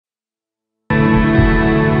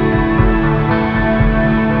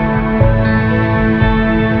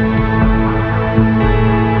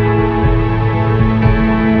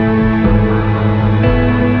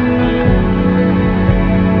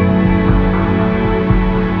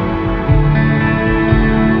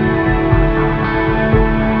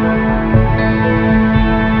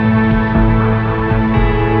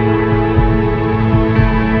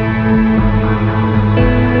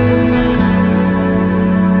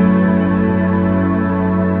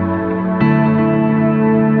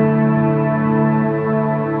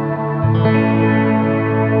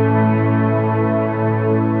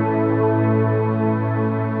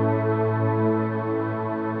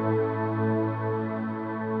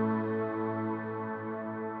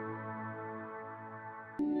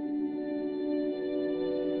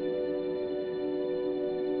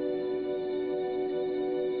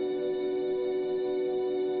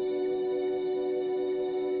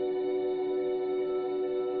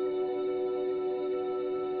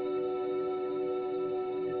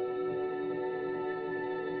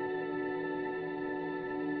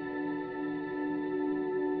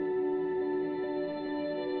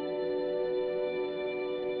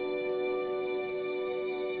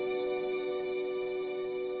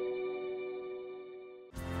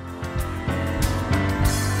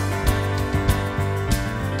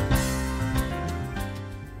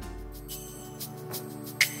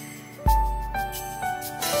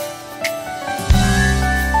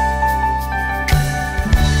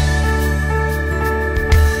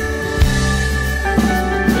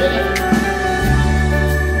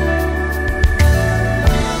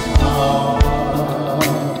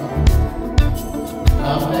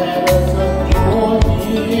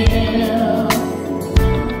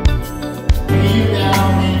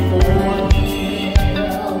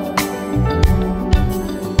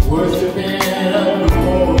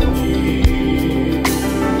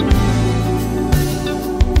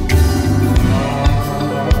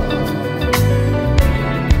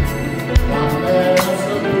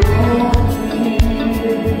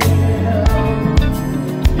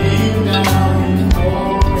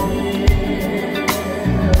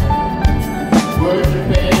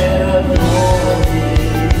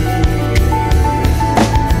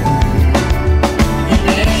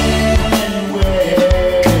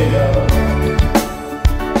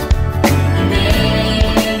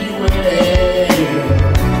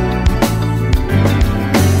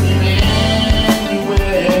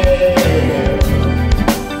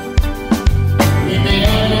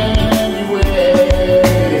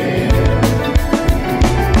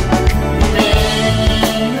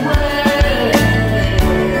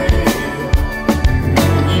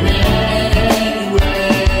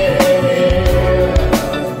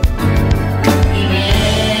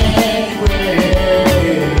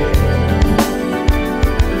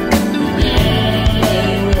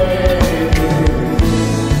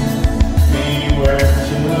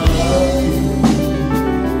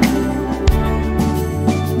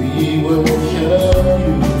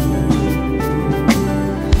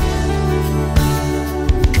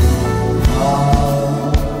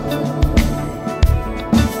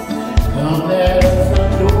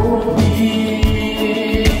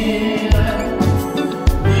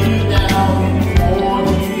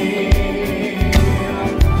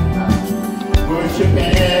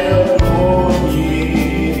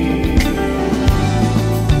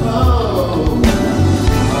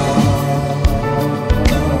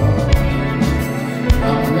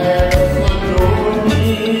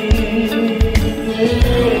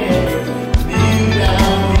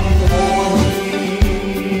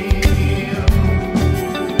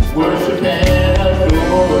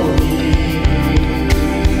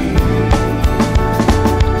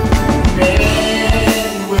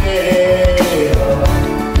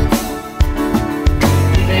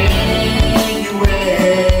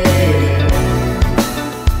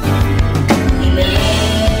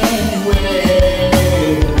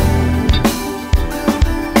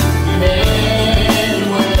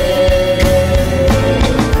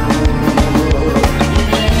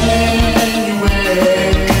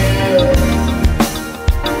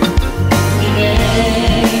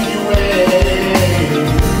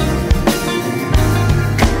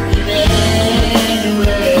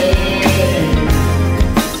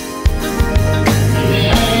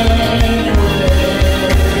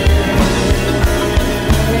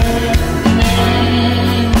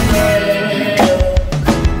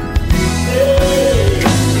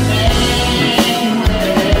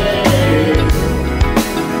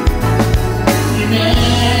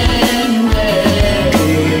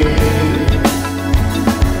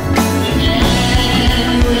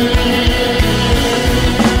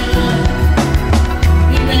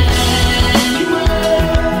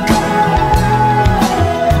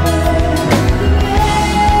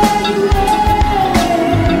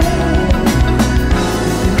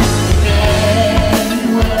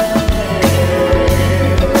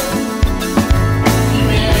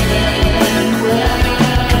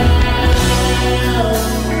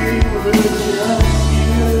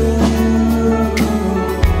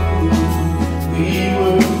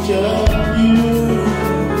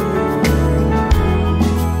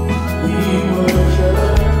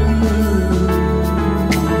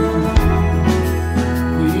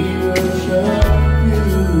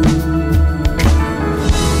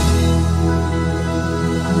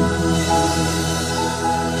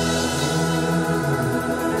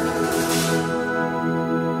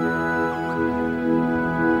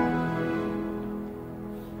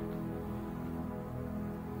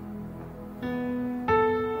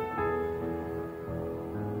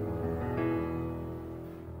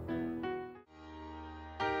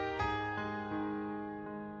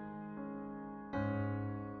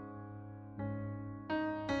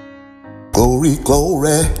Glory,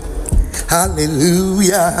 glory,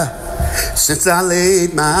 hallelujah. Since I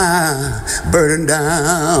laid my burden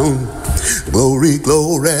down. Glory,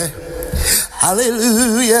 glory,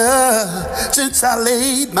 hallelujah. Since I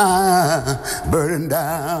laid my burden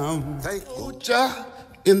down. Thank you, Jah,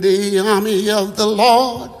 in the army of the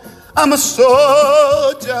Lord. I'm a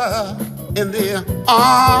soldier in the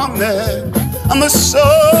army. I'm a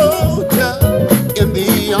soldier in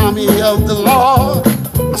the army of the Lord.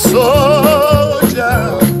 A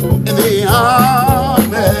soldier in the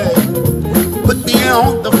army. Put me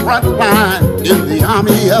on the front line in the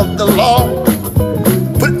army of the Lord.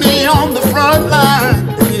 Put me on the front line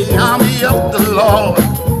in the army of the Lord.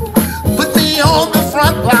 Put me on the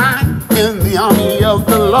front line in the army of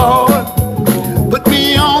the Lord. Put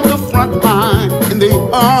me on the front line in the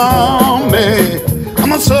army.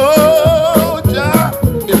 I'm a soldier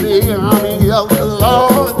in the army of the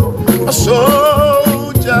Lord. A soldier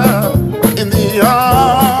in the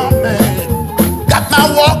army. Got my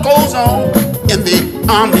war clothes on in the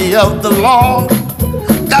army of the Lord.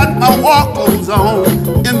 Got my war clothes on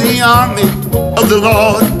in the army of the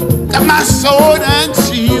Lord. Got my sword and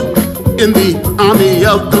shield in the army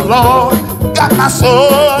of the Lord. Got my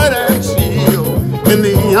sword and shield in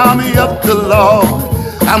the army of the Lord.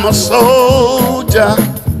 I'm a soldier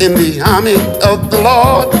in the army of the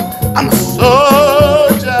Lord. I'm a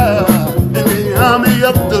soldier in the army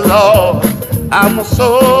of the Lord. I'm a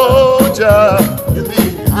soldier in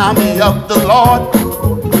the army of the Lord.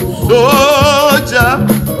 Soldier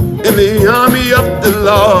in the army of the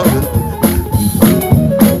Lord.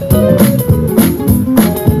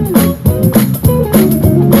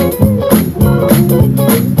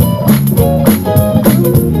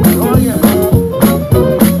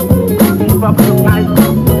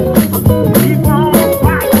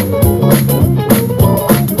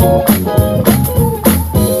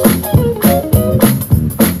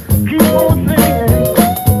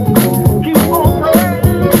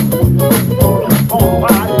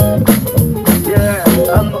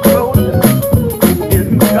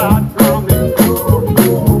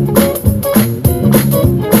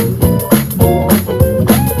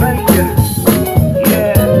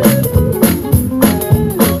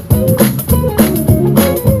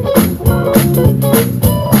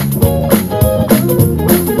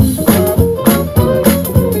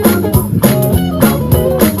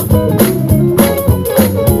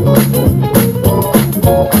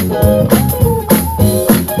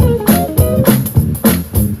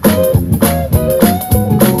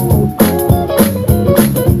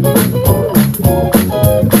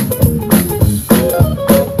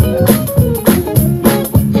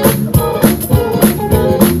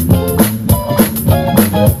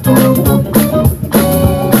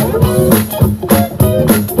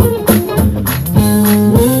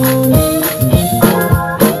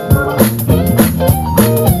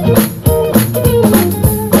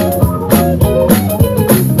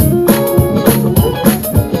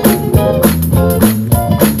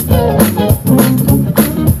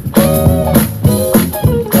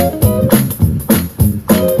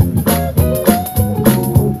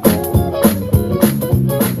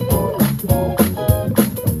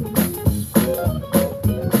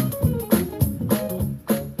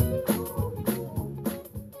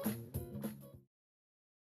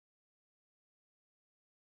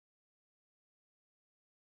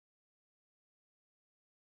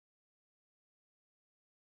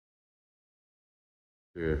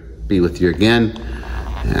 Be with you again,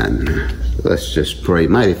 and let's just pray.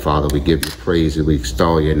 Mighty Father, we give you praise and we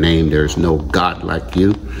extol your name. There's no God like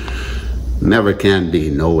you, never can be,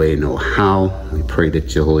 no way, no how. We pray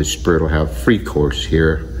that your Holy Spirit will have free course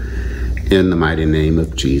here in the mighty name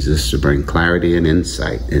of Jesus to bring clarity and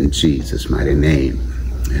insight in Jesus' mighty name,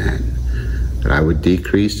 and that I would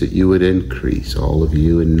decrease, that you would increase, all of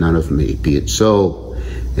you and none of me. Be it so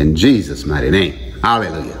in Jesus' mighty name.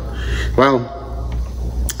 Hallelujah. Well,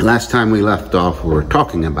 last time we left off, we were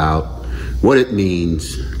talking about what it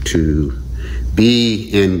means to be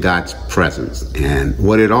in God's presence, and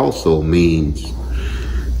what it also means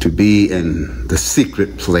to be in the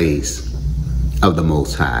secret place of the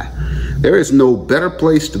Most High. There is no better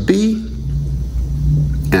place to be,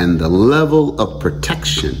 and the level of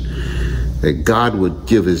protection that God would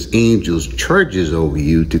give his angels charges over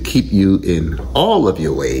you to keep you in all of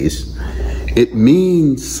your ways. It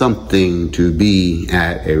means something to be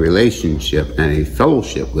at a relationship and a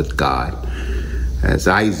fellowship with God. As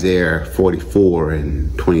Isaiah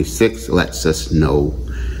 44:26 lets us know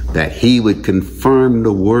that he would confirm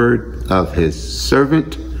the word of his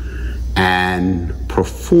servant and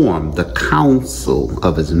perform the counsel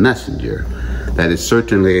of his messenger. That is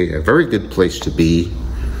certainly a very good place to be.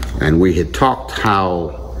 And we had talked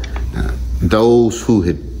how those who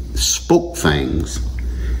had spoke things,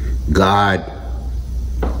 God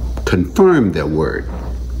confirmed their word,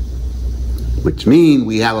 which means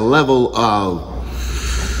we have a level of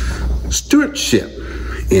stewardship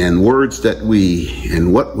in words that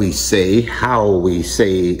and what we say, how we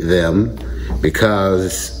say them,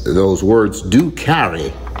 because those words do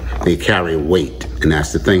carry weight, and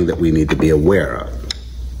that's the thing that we need to be aware of.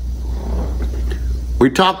 We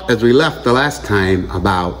talked, as we left the last time,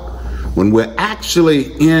 about when we're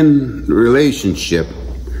actually in relationship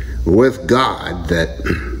with God, that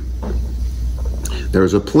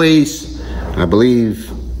there's a place, I believe,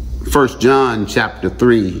 1 John chapter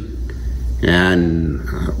 3, and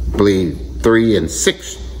I believe 3 and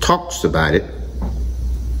 6 talks about it.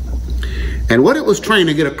 And what it was trying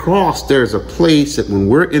to get across, there's a place that when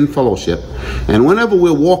we're in fellowship, and whenever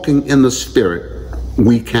we're walking in the Spirit,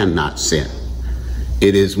 we cannot sin.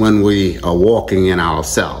 It is when we are walking in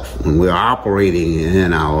ourselves, when we're operating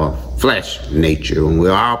in our flesh nature, when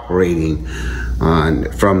we're operating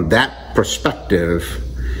from that perspective,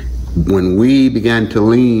 when we begin to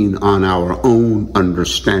lean on our own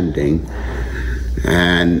understanding.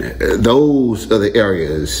 And those are the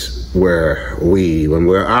areas where when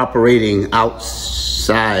we're operating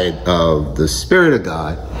outside of the Spirit of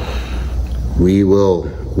God, we will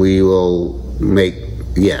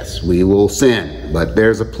sin. But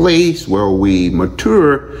there's a place where we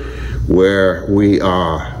mature, where we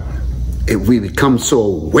become so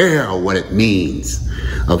aware of what it means,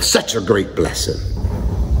 of such a great blessing.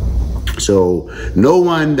 So no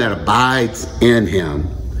one that abides in him,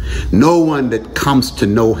 no one that comes to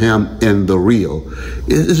know him in the real,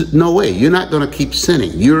 is no way. You're not going to keep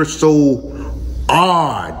sinning. You're so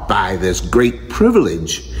awed by this great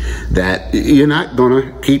privilege that you're not going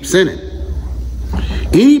to keep sinning.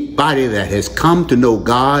 Anybody that has come to know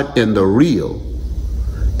God in the real,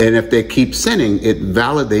 and if they keep sinning, it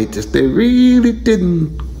validates that they really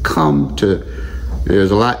didn't come to.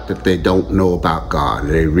 There's a lot that they don't know about God.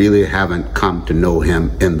 They really haven't come to know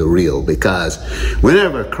him in the real, because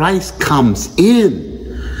whenever Christ comes in,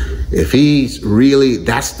 if he's really,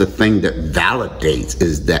 that's the thing that validates,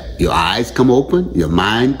 is that your eyes come open, your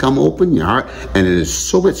mind come open, your heart, and it is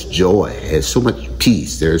so much joy, there's so much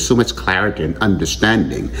peace, there's so much clarity and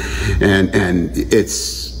understanding. And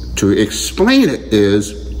it's, to explain it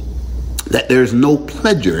is that there's no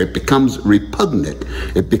pleasure. It becomes repugnant.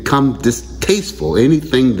 It becomes distasteful.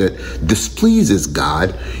 Anything that displeases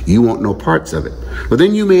God, you want no parts of it. But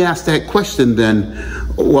then you may ask that question then,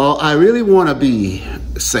 well, I really want to be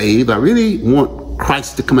saved. I really want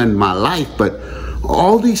Christ to come into my life, but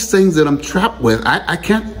all these things that I'm trapped with, I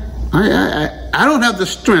can't, I don't have the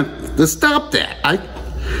strength to stop that.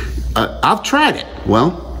 I've tried it.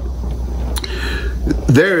 Well,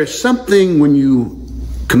 there is something when you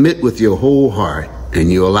commit with your whole heart and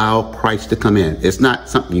you allow Christ to come in. It's not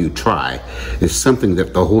something you try. It's something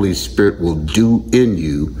that the Holy Spirit will do in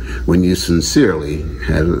you when you sincerely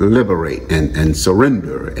liberate and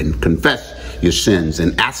surrender and confess your sins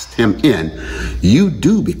and ask him in. You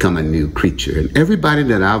do become a new creature. And everybody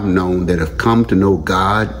that I've known that have come to know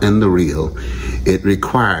God and the real, it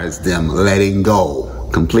requires them letting go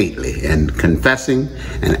completely and confessing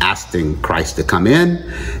and asking Christ to come in.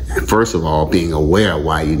 And first of all, being aware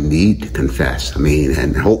why you need to confess.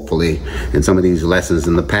 And hopefully in some of these lessons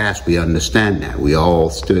in the past, we understand that. We all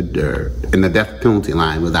stood there in the death penalty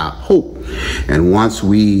line without hope. And once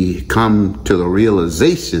we come to the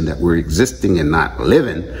realization that we're existing and not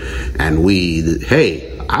living, and hey,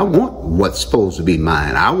 I want what's supposed to be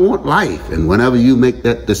mine. I want life. And whenever you make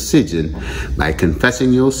that decision by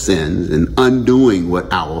confessing your sins and undoing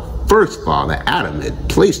what our first father, Adam, had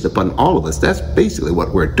placed upon all of us. That's basically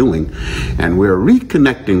what we're doing. And we're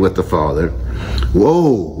reconnecting with the Father.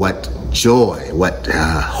 Whoa, what joy, what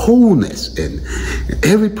wholeness. And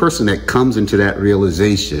every person that comes into that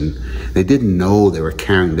realization, they didn't know they were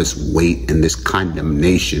carrying this weight and this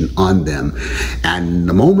condemnation on them. And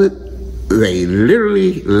the moment they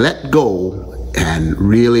literally let go and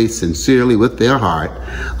really sincerely with their heart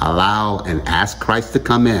allow and ask Christ to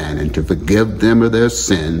come in and to forgive them of their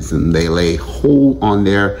sins, and they lay hold on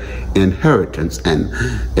their inheritance. And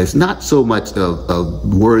it's not so much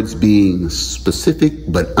of words being specific,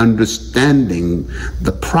 but understanding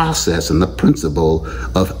the process and the principle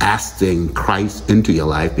of asking Christ into your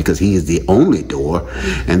life, because he is the only door.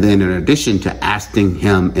 And then in addition to asking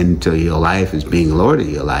him into your life as being Lord of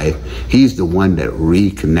your life, he's the one that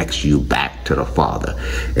reconnects you back to the Father.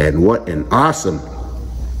 And what an awesome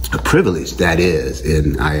privilege that is.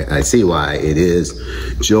 And I see why it is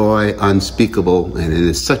joy unspeakable, and it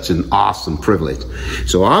is such an awesome privilege.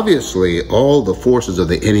 So obviously all the forces of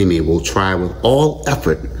the enemy will try with all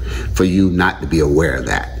effort for you not to be aware of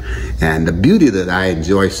that. And the beauty that I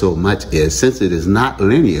enjoy so much is, since it is not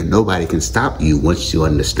linear, nobody can stop you once you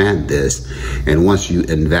understand this and once you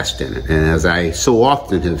invest in it. And as I so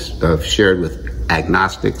often have shared with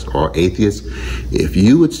agnostics or atheists, if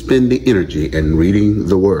you would spend the energy in reading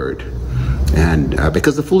the Word, and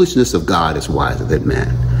because the foolishness of God is wiser than man,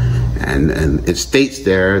 and it states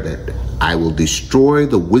there that I will destroy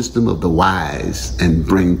the wisdom of the wise and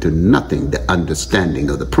bring to nothing the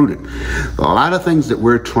understanding of the prudent. A lot of things that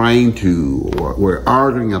we're trying to, or we're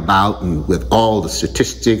arguing about, and with all the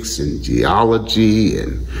statistics and geology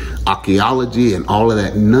and archaeology and all of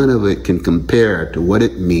that, none of it can compare to what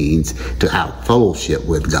it means to have fellowship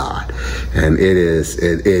with God. And it is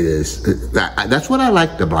that's what I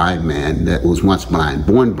like the blind man that was once blind,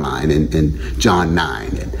 born blind, in John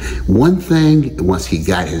 9. And one thing, once he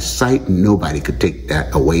got his sight, nobody could take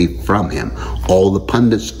that away from him. All the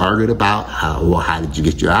pundits argued about how did you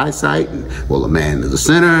get your eyesight? And, well, the man is a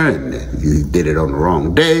sinner, and you did it on the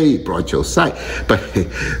wrong day, he brought your sight. But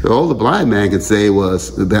all the blind man could say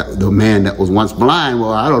was that the man that was once blind,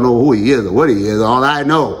 well, I don't know who he is or what he is. All I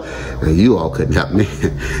know, you all couldn't help me.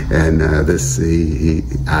 And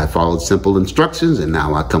I followed simple instructions, and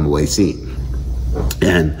now I come away seeing.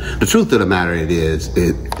 And the truth of the matter is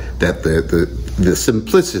that the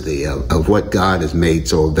simplicity of what God has made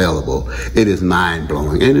so available, it is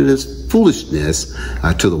mind-blowing, and it is foolishness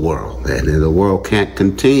to the world. And the world can't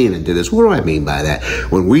contain into this. What do I mean by that?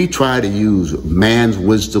 When we try to use man's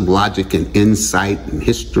wisdom, logic, and insight, and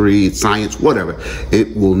history, science, whatever,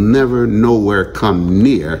 it will never nowhere come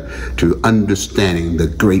near to understanding the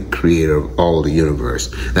great creator of all the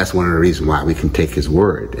universe. That's one of the reasons why we can take his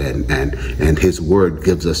word, and his word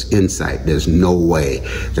gives us insight. There's no way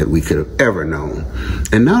that we could have ever known.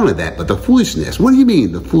 And not only that, but the foolishness. What do you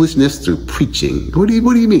mean, the foolishness through preaching? What do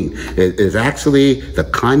you mean? It is actually the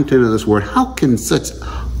content of this word. How can such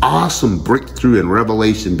awesome breakthrough and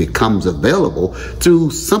revelation becomes available through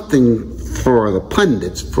something for the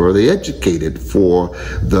pundits, for the educated, for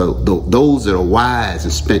those that are wise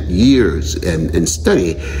and spent years in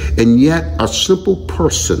study, and yet a simple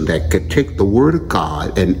person that could take the Word of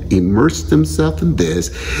God and immerse themselves in this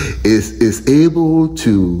is able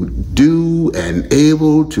to do and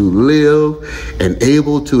able to live and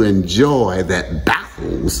able to enjoy that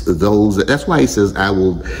baffles those. That's why he says, I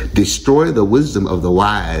will destroy the wisdom of the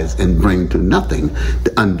wise and bring to nothing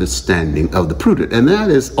the understanding of the prudent. And that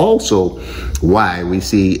is also why we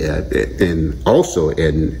see also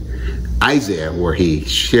in Isaiah, where he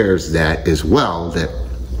shares that as well, that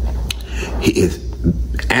he is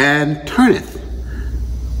and turneth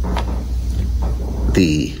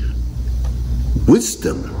the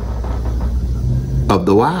wisdom of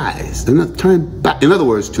the wise. And turn back. In other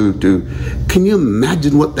words, can you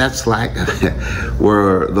imagine what that's like?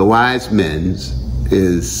 Where the wise men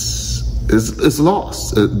is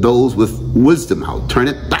lost. Those with wisdom, I'll turn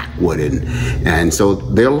it backward, and so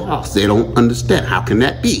they're lost. They don't understand. How can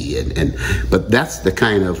that be? But that's the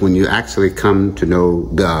kind of, when you actually come to know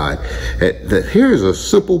God, that here's a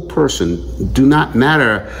simple person. Do not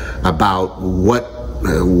matter about what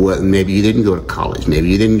maybe you didn't go to college, maybe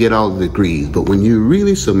you didn't get all the degrees, but when you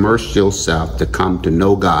really submerge yourself to come to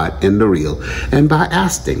know God in the real, and by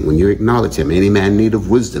asking, when you acknowledge him, any man need of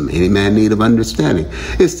wisdom, any man need of understanding,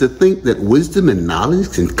 is to think that wisdom and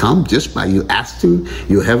knowledge can come just by you asking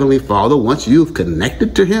your Heavenly Father once you've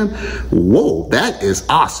connected to him. Whoa, that is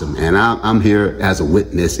awesome. And I'm here as a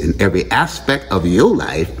witness in every aspect of your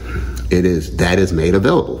life that is made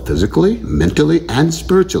available physically, mentally, and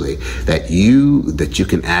spiritually, that you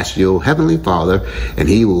can ask your Heavenly Father, and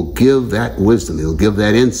He will give that wisdom. He'll give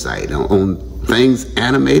that insight on things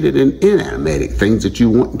animated and inanimated, things that you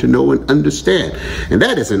want to know and understand. And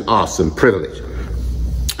that is an awesome privilege.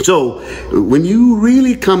 So when you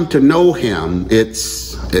really come to know Him,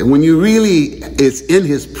 it's in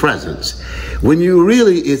His presence. When you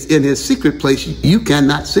really is in His secret place, you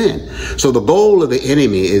cannot sin. So the goal of the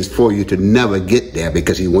enemy is for you to never get there,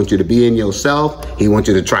 because he wants you to be in yourself. He wants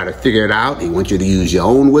you to try to figure it out. He wants you to use your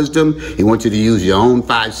own wisdom. He wants you to use your own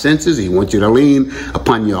five senses. He wants you to lean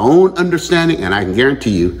upon your own understanding. And I can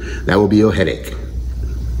guarantee you that will be your headache.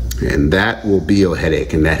 And that will be your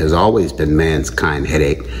headache. And that has always been man's kind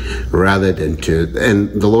headache, rather than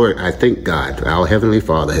and the Lord, I thank God, our Heavenly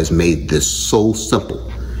Father has made this so simple.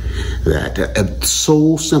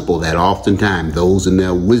 That oftentimes those in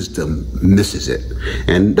their wisdom misses it.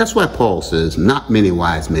 And that's why Paul says, not many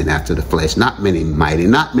wise men after the flesh, not many mighty,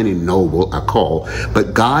 not many noble are called,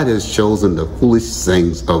 but God has chosen the foolish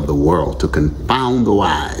things of the world to confound the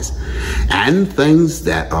wise, and things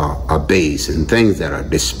that are base, and things that are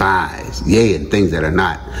despised, yea, and things that are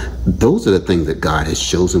not. Those are the things that God has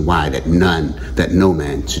chosen. Why? That no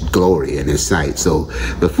man should glory in His sight. So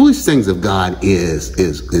the foolish things of God is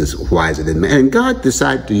wiser than man. And God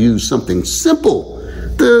decided to use something simple.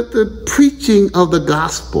 The preaching of the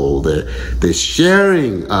gospel, the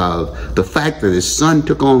sharing of the fact that His Son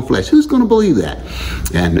took on flesh. Who's going to believe that?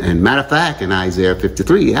 And matter of fact, in Isaiah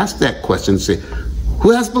 53, He asked that question, say,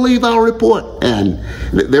 who has believed our report? And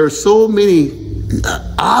there are so many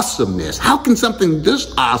awesomeness. How can something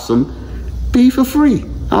this awesome be for free?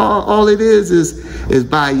 All it is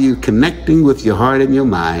by you connecting with your heart and your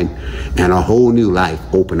mind, and a whole new life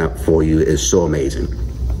open up for you. Is so amazing.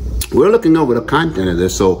 We're looking over the content of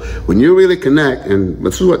this. So when you really connect, and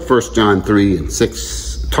this is what 1 John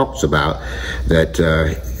 3:6 talks about, that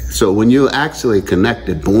so when you're actually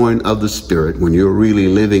connected, born of the Spirit, when you're really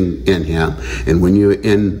living in Him, and when you're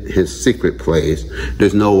in His secret place,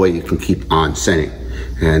 there's no way you can keep on sinning.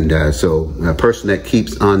 And so a person that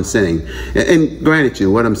keeps on sinning, and granted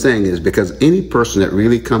you, what I'm saying is, because any person that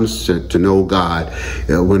really comes to know God,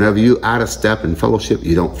 whenever you're out of step in fellowship,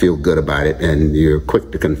 you don't feel good about it, and you're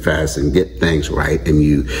quick to confess and get things right,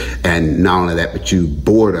 and not only that, but you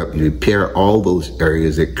repair all those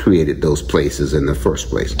areas that created those places in the first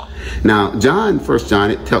place. Now, 1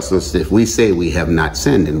 John, it tells us if we say we have not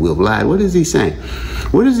sinned and we've lied. What is he saying?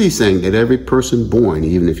 What is he saying? That every person born,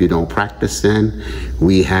 even if you don't practice sin,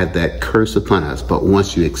 we had that curse upon us. But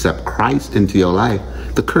once you accept Christ into your life,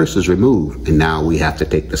 the curse is removed. And now we have to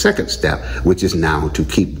take the second step, which is now to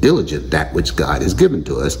keep diligent that which God has given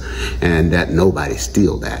to us, and that nobody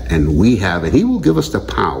steal that. And we have it. He will give us the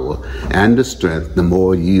power and the strength the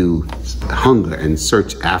more you hunger and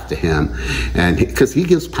search after Him. And because He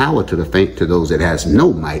gives power to the faint, to those that has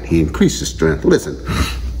no might, He increases strength. Listen,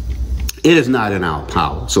 it is not in our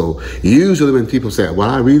power. So usually when people say,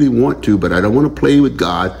 well, I really want to, but I don't want to play with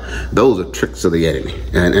God, those are tricks of the enemy.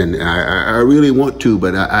 And I really want to,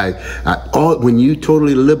 but when you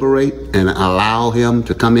totally liberate and allow Him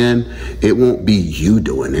to come in, it won't be you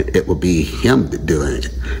doing it. It will be Him doing it.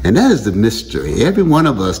 And that is the mystery. Every one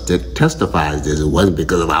of us that testifies this, it wasn't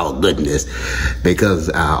because of our goodness, because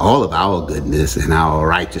all of our goodness and our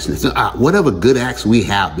righteousness, whatever good acts we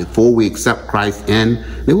have before we accept Christ in,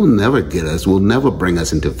 they will never will never bring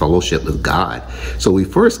us into fellowship with God. So we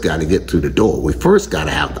first got to get through the door. We first got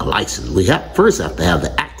to have the license. We first have to have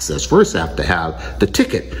the access. First have to have the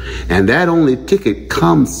ticket. And that only ticket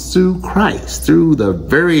comes through Christ, through the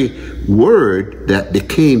very Word that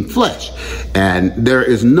became flesh. And there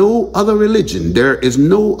is no other religion. There is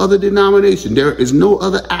no other denomination. There is no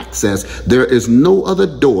other access. There is no other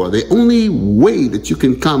door. The only way that you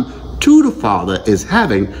can come to the Father is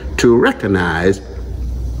having to recognize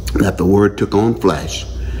that the Word took on flesh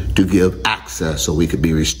to give access, so we could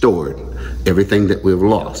be restored. Everything that we've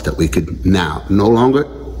lost, that we could now no longer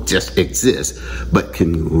just exist, but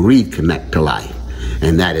can reconnect to life.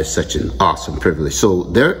 And that is such an awesome privilege. So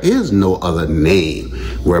there is no other name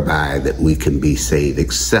whereby that we can be saved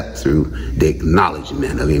except through the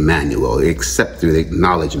acknowledgement of Emmanuel, except through the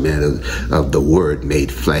acknowledgement of the Word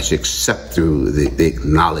made flesh, except through the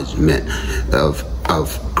acknowledgement of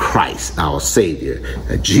Christ, our Savior,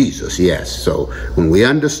 Jesus, yes. So when we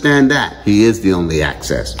understand that, He is the only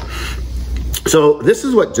access. So this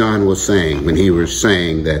is what John was saying when he was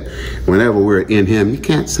saying that whenever we're in Him, you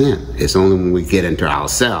can't sin. It's only when we get into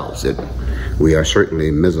ourselves that we are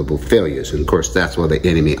certainly miserable failures. And of course, that's where the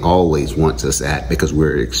enemy always wants us at, because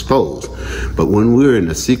we're exposed. But when we're in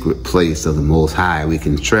the secret place of the Most High, we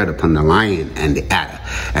can tread upon the lion and the adder,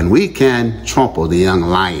 and we can trample the young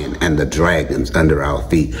lion and the dragons under our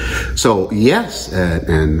feet. So yes,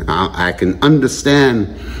 and I can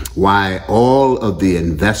understand why all of the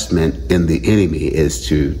investment in the enemy is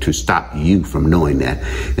to stop you from knowing that.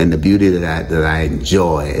 And the beauty that I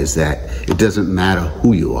enjoy is that it doesn't matter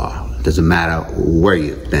who you are. It doesn't matter where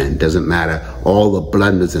you've been. It doesn't matter all the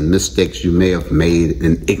blunders and mistakes you may have made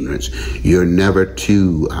in ignorance. You're never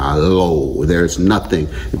too low. There's nothing.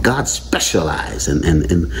 God specializes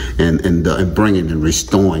in bringing and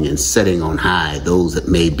restoring and setting on high those that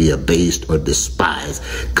may be abased or despised.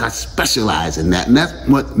 God specializes in that. And that's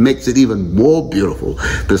what makes it even more beautiful.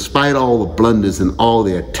 Despite all the blunders and all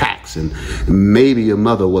the attacks, and maybe your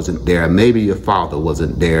mother wasn't there, maybe your father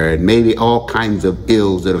wasn't there, and maybe all kinds of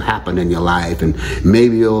ills that have happened in your life, and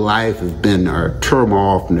maybe your life has been a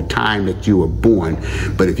turmoil from the time that you were born.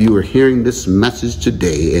 But if you were hearing this message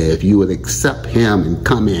today, if you would accept him and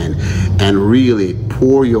come in and really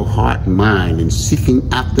pour your heart and mind in seeking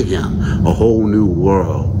after him, a whole new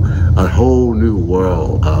world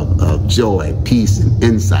of joy, peace, and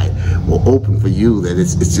insight will open for you. That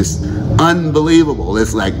it's just unbelievable.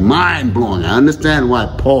 It's like mind-blowing. I understand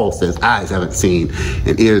why Paul says eyes haven't seen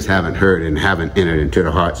and ears haven't heard and haven't entered into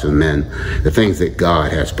the hearts of men the things that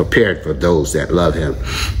God has prepared for those that love him.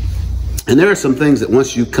 And there are some things that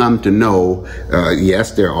once you come to know,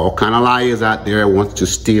 yes, there are all kind of liars out there that want to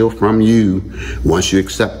steal from you once you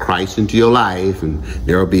accept Christ into your life. And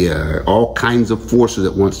there will be all kinds of forces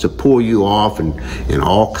that wants to pull you off in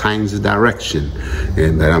all kinds of direction.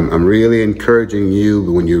 And I'm really encouraging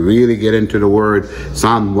you, when you really get into the Word,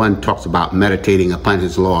 Psalm 1 talks about meditating upon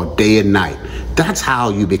his law day and night. That's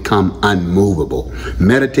how you become unmovable.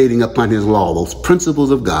 Meditating upon his law, those principles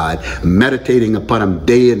of God, meditating upon them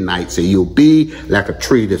day and night. So you'll be like a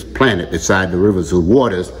tree that's planted beside the rivers of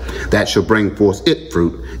waters, that shall bring forth its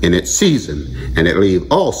fruit in its season, and its leaf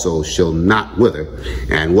also shall not wither.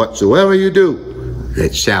 And whatsoever you do,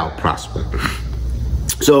 it shall prosper.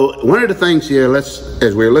 So one of the things here,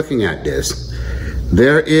 as we're looking at this,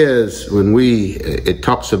 there is, it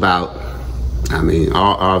talks about,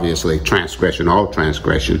 obviously transgression, all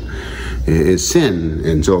transgression is sin.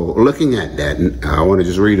 And so looking at that, I want to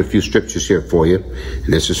just read a few scriptures here for you.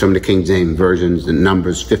 And this is from the King James versions, in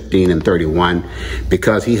Numbers 15 and 31.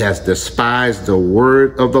 Because he has despised the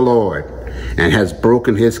word of the Lord and has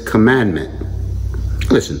broken his commandment.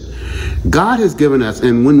 Listen, God has given us,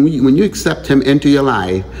 and when you accept him into your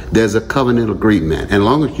life, there's a covenant agreement. And as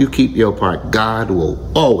long as you keep your part, God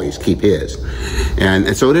will always keep his.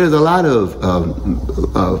 And so there's a lot of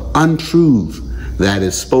untruth that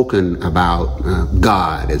is spoken about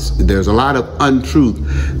God. There's a lot of untruth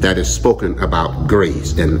that is spoken about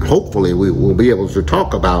grace. And hopefully we will be able to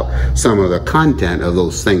talk about some of the content of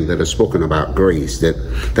those things that are spoken about grace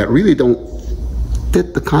that really don't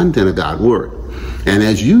fit the content of God's word. And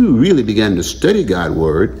as you really begin to study God's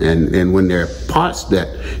word, and when there are parts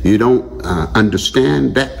that you don't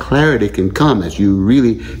understand, that clarity can come as you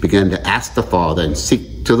really begin to ask the Father and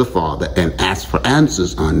seek to the Father and ask for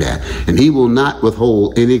answers on that. And he will not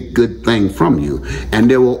withhold any good thing from you.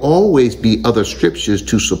 And there will always be other scriptures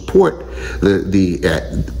to support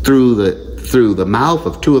through the mouth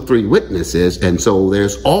of 2 or 3 witnesses. And so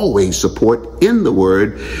there's always support in the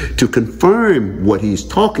word to confirm what he's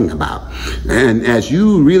talking about. And as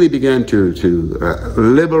you really begin to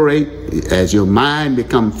liberate, as your mind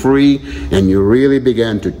become free and you really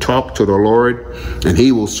begin to talk to the Lord, and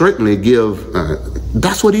he will certainly give,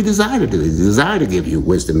 that's what he desired to do. He desired to give you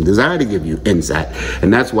wisdom, he desired to give you insight.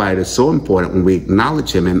 And that's why it is so important when we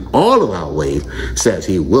acknowledge him in all of our ways, says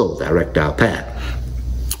he will direct our path.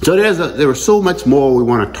 So there is so much more we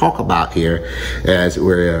want to talk about here, as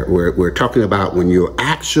we're talking about when you're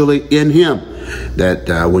actually in him,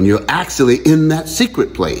 that when you're actually in that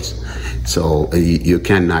secret place. So you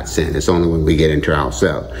cannot sin. It's only when we get into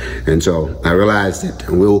ourselves. And so I realize that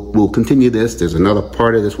we'll continue this. There's another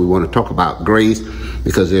part of this. We want to talk about grace,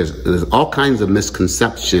 because there's all kinds of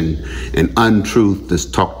misconception and untruth that's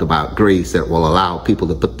talked about grace that will allow people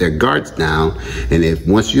to put their guards down. And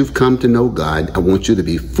once you've come to know God, I want you to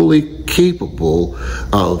be fully capable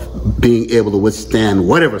of being able to withstand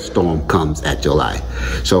whatever storm comes at your life.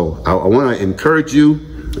 So I want to encourage you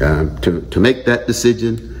to make that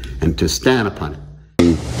decision and to stand upon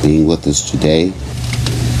it. Being with us today,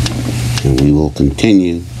 and we will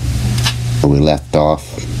continue where we left off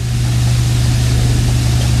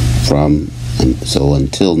from. And so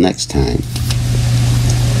until next time,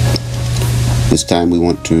 This time we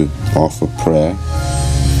want to offer prayer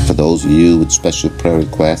for those of you with special prayer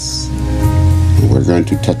requests. We're going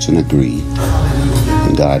to touch and agree,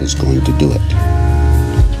 and God is going to do it.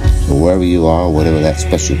 So wherever you are, whatever that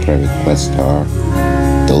special prayer requests are,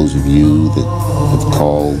 those of you that have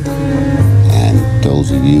called and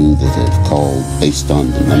those of you that have called based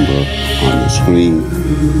on the number on the screen,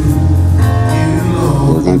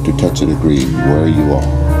 we're going to touch and agree where you are,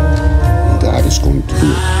 and God is going to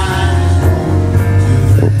do it.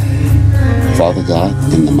 So, Father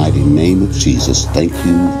God, in the mighty name of Jesus, thank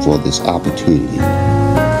you for this opportunity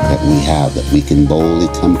that we have, that we can boldly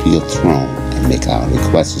come to your throne and make our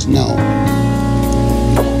requests known.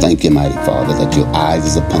 Thank you, mighty Father, that your eyes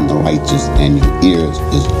is upon the righteous and your ears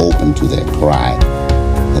is open to their cry.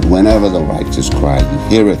 That whenever the righteous cry, you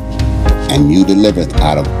hear it and you deliver it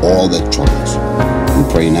out of all their troubles.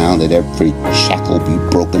 We pray now that every shackle be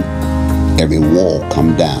broken, every wall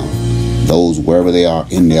come down. Those wherever they are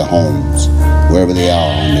in their homes, wherever they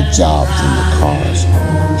are on their jobs, in their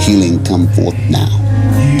cars, healing come forth now.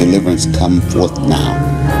 Deliverance come forth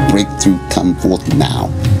now. Breakthrough come forth now.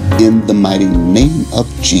 In the mighty name of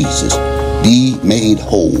Jesus, be made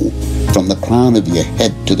whole from the crown of your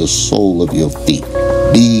head to the sole of your feet.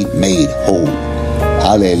 Be made whole.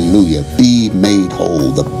 Hallelujah. Be made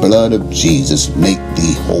whole. The blood of Jesus make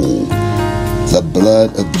thee whole. The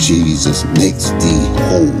blood of Jesus makes thee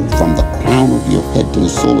whole from the crown of your head to the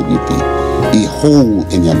sole of your feet. Be whole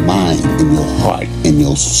in your mind, in your heart, in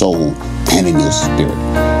your soul, and in your spirit.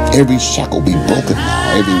 Every shackle be broken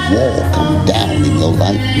now. Every wall come down in your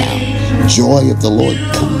life now. Joy of the Lord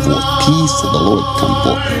come forth. Peace of the Lord come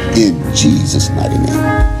forth in Jesus' mighty name.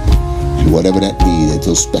 And whatever that means,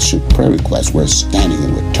 those special prayer requests, we're standing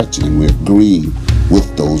and we're touching and we're agreeing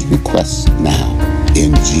with those requests now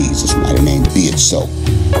in Jesus' mighty name. Be it so.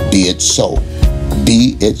 Be it so.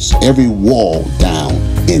 Be it every wall down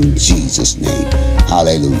in Jesus' name.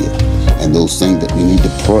 Hallelujah. And those things that we need to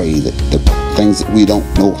pray, that the things that we don't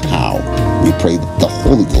know how, we pray that the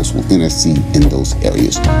Holy Ghost will intercede in those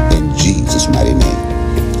areas in Jesus' mighty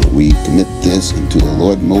name. We commit this into the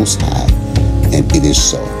Lord Most High, and it is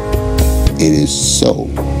so. It is so.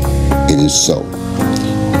 It is so.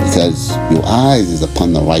 Because your eyes is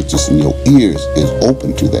upon the righteous and your ears is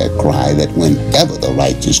open to their cry, that whenever the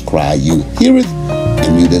righteous cry, you hear it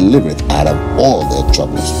and you deliver it out of all their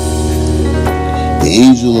troubles. The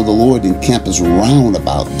angel of the Lord encampeth round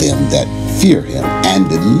about them that fear him and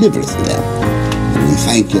delivereth them. And we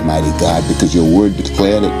thank you, mighty God, because your word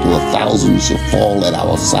declared that to 1,000 shall fall at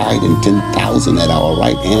our side and 10,000 at our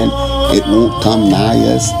right hand. It won't come nigh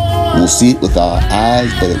us. We'll see it with our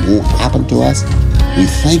eyes, but it won't happen to us. We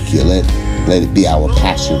thank you. Let it be our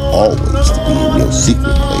passion always to be in your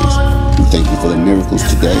secret place. We thank you for the miracles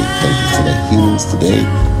today. Thank you for the healings today.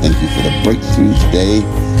 Thank you for the breakthrough today.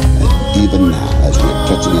 Even now, as we're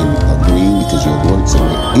touching and agreeing, because your word said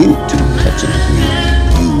we're in it to touch and agree,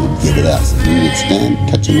 you would give it us. If we would stand,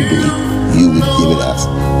 touch and agree, you would give it us.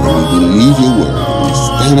 And we believe your word, and we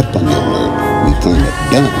stand upon your word. We claim it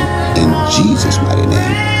done in Jesus' mighty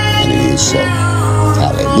name, and it is so.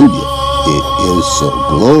 Hallelujah. It is so.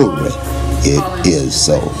 Glory. It is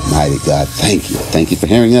so. Mighty God, thank you. Thank you for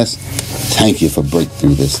hearing us. Thank you for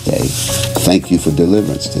breakthrough this day. Thank you for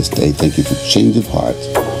deliverance this day. Thank you for change of heart,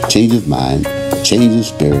 change of mind, change of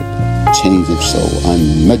spirit, change of soul.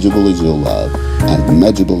 Unmeasurable is your love.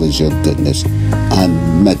 Unmeasurable is your goodness.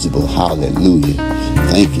 Unmeasurable. Hallelujah.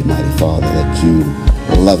 Thank you, mighty Father, that you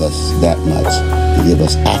love us that much to give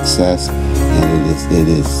us access, and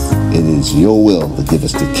it is your will to give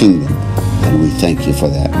us the kingdom. And we thank you for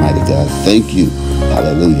that, mighty God. Thank you.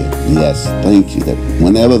 Hallelujah. Yes, thank you that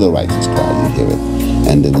whenever the righteous cry, you hear it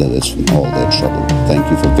and deliver us from all their trouble. Thank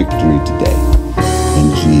you for victory today. In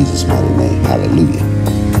Jesus' mighty name. Hallelujah.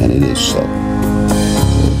 And it is so.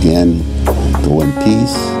 So again, go in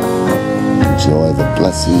peace. Enjoy the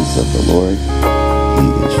blessings of the Lord. He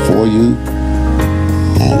is for you.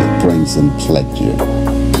 And it brings them pleasure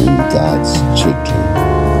when God's children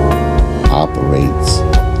operates,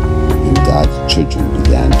 and God's children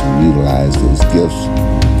began to utilize those gifts,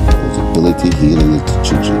 those ability, healing is the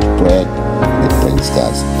children's bread, and it brings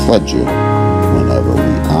God's pleasure whenever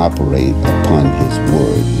we operate upon his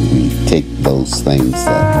word. We take those things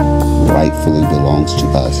that rightfully belongs to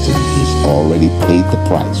us that he's already paid the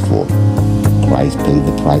price for. Christ paid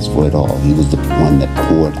the price for it all. He was the one that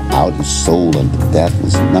poured out his soul unto death,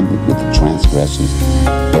 was numbered with the transgressions,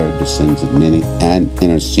 bear the sins of many, and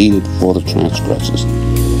interceded for the transgressors.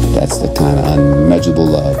 That's the kind of unmeasurable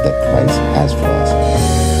love that Christ has for us.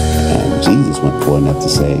 And Jesus went far enough to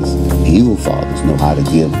say, evil fathers know how to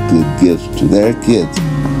give good gifts to their kids,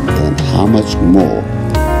 then how much more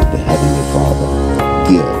would the Heavenly Father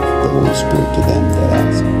give the Holy Spirit to them that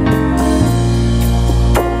ask?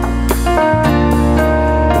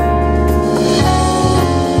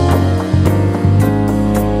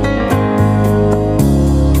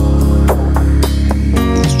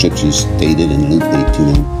 The scriptures stated in Luke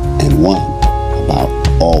 18:1 about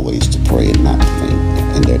always to pray and not to faint.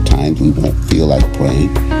 And there are times we won't feel like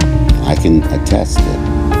praying. I can attest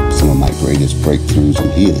that some of my greatest breakthroughs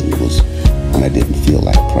in healing was when I didn't feel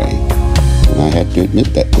like praying. And I had to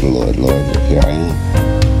admit that to the Lord. Lord, here I am.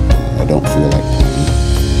 I don't feel like praying.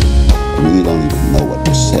 I really don't even know what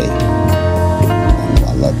to say. I know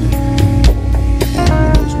I love you. And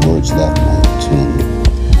when those words left my tongue,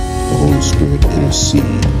 the Holy Spirit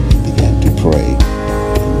interceded and began to pray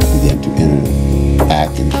and began to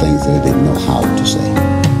interact in things that I didn't know how to say.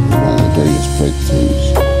 One of the greatest breakthroughs.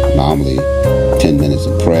 Normally 10 minutes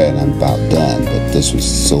of prayer and I'm about done, but this was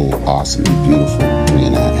so awesome and beautiful.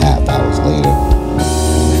 3.5 hours later,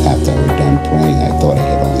 after I was done praying, I thought I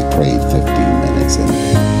had only prayed 15 minutes, and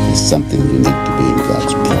it's something unique to be in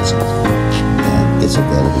God's presence. And it's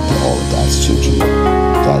available to all of God's children.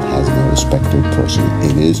 God has no respecter of person.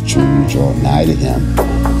 It is true, you draw nigh to Him,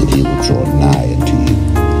 and He will draw nigh unto you.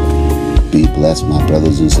 Be blessed, my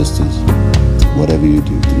brothers and sisters. Whatever you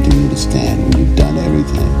do, continue to stand when you've done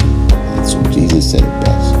everything. And so Jesus said it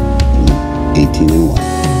best. Luke 18:1. You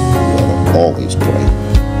ought to always pray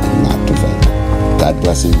and not to faint. God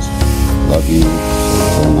blessings. Love you.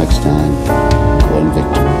 Until next time, go in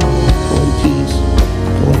victory, go in peace,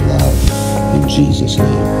 go in love. In Jesus'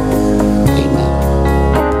 name, amen.